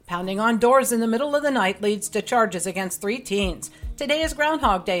Pounding on doors in the middle of the night leads to charges against 3 teens. Today is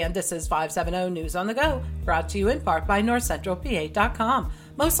Groundhog Day, and this is 570 News on the Go, brought to you in part by NorthCentralPA.com.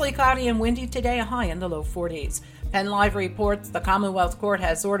 Mostly cloudy and windy today, a high in the low 40s. Penn Live reports the Commonwealth Court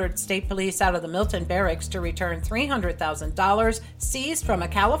has ordered state police out of the Milton Barracks to return $300,000 seized from a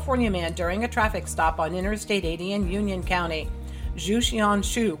California man during a traffic stop on Interstate 80 in Union County. Zhu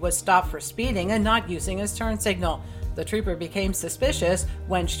Shu was stopped for speeding and not using his turn signal. The trooper became suspicious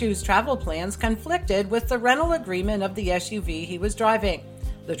when Shu's travel plans conflicted with the rental agreement of the SUV he was driving.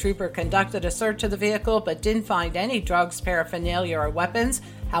 The trooper conducted a search of the vehicle but didn't find any drugs, paraphernalia, or weapons.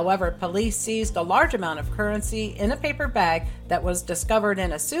 However, police seized a large amount of currency in a paper bag that was discovered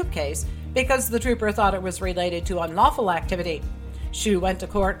in a suitcase because the trooper thought it was related to unlawful activity. Shu went to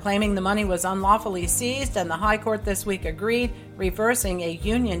court claiming the money was unlawfully seized, and the High Court this week agreed, reversing a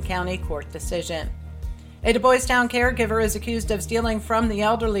Union County court decision. A Du Bois Town caregiver is accused of stealing from the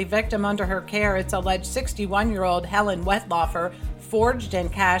elderly victim under her care. It's alleged 61-year-old Helen Wetlaufer forged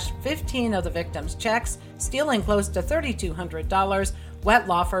and cashed 15 of the victim's checks, stealing close to $3,200.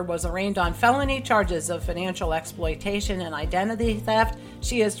 Wetlaufer was arraigned on felony charges of financial exploitation and identity theft.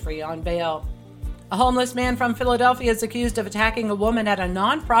 She is free on bail. A homeless man from Philadelphia is accused of attacking a woman at a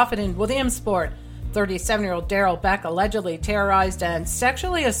nonprofit in Williamsport. 37-year-old Daryl Beck allegedly terrorized and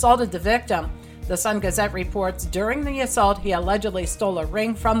sexually assaulted the victim. The Sun-Gazette reports during the assault, he allegedly stole a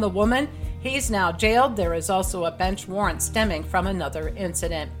ring from the woman. He's now jailed. There is also a bench warrant stemming from another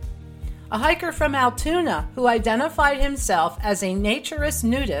incident. A hiker from Altoona, who identified himself as a naturist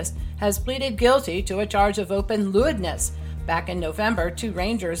nudist, has pleaded guilty to a charge of open lewdness. Back in November, 2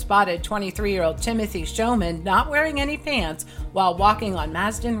 rangers spotted 23-year-old Timothy Showman not wearing any pants while walking on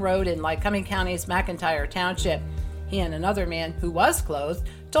Marsden Road in Lycoming County's McIntyre Township. He and another man, who was clothed,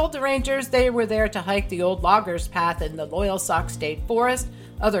 told the rangers they were there to hike the old loggers path in the Loyalsock State Forest.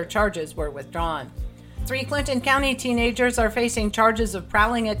 Other charges were withdrawn. 3 Clinton County teenagers are facing charges of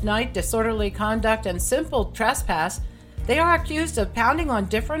prowling at night, disorderly conduct, and simple trespass. They are accused of pounding on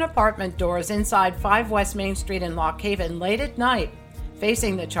different apartment doors inside 5 West Main Street in Lock Haven late at night.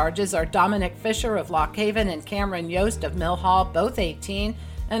 Facing the charges are Dominic Fisher of Lock Haven and Cameron Yost of Mill Hall, both 18,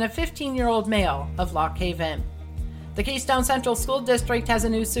 and a 15-year-old male of Lock Haven. The Keystone Central School District has a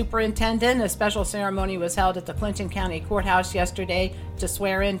new superintendent. A special ceremony was held at the Clinton County Courthouse yesterday to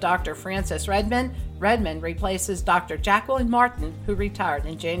swear in Dr. Francis Redmond. Redmond replaces Dr. Jacqueline Martin, who retired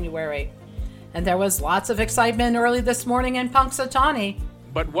in January. And there was lots of excitement early this morning in Punxsutawney.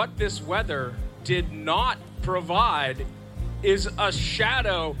 But what this weather did not provide is a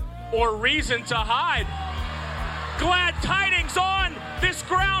shadow or reason to hide. Glad tidings on this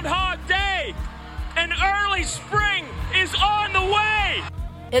Groundhog Day! An early spring is on the way!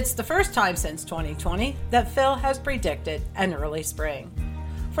 It's the first time since 2020 that Phil has predicted an early spring.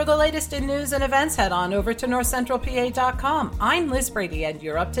 For the latest in news and events, head on over to NorthCentralPA.com. I'm Liz Brady, and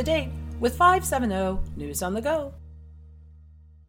you're up to date with 570 News on the Go.